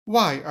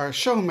Why are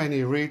so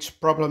many reeds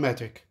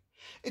problematic?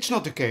 It's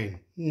not the cane,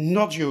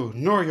 not you,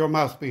 nor your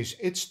mouthpiece,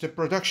 it's the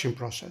production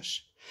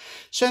process.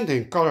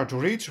 Sanding colored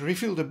reeds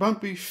revealed a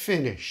bumpy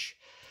finish.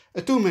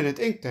 A 2-minute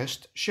ink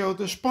test showed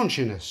the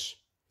sponginess.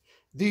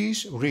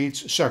 These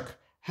reeds suck.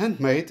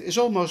 Handmade is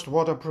almost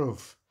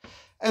waterproof.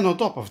 And on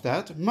top of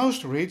that,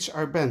 most reeds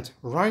are bent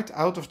right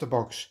out of the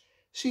box.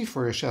 See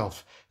for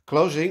yourself,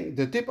 closing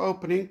the tip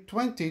opening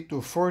 20 to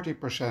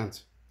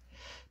 40%.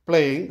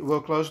 Playing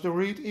will close the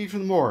reed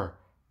even more.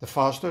 The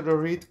faster the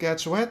reed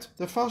gets wet,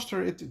 the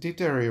faster it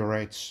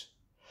deteriorates.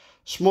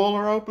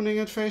 Smaller opening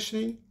and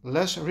fastening,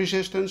 less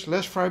resistance,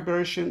 less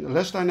vibration,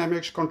 less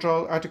dynamics,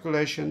 control,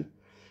 articulation.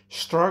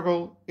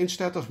 Struggle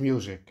instead of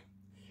music.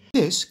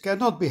 This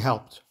cannot be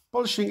helped.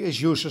 Polishing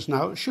as users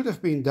now should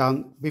have been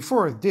done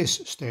before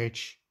this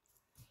stage.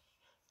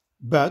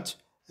 But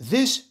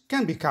this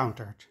can be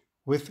countered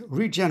with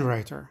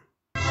ReeGenerator.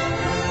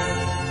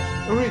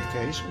 A reed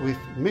case with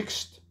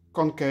mixed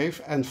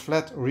concave and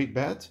flat reed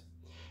bed.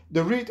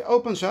 The reed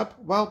opens up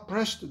while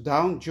pressed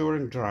down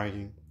during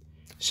drying.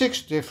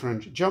 6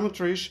 different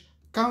geometries,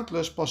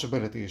 countless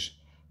possibilities,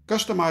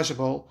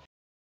 customizable,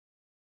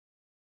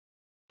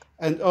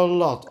 and a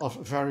lot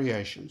of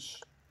variations.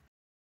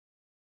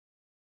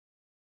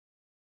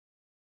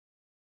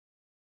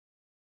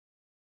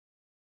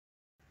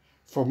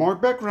 For more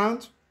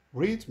background,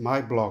 read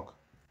my blog.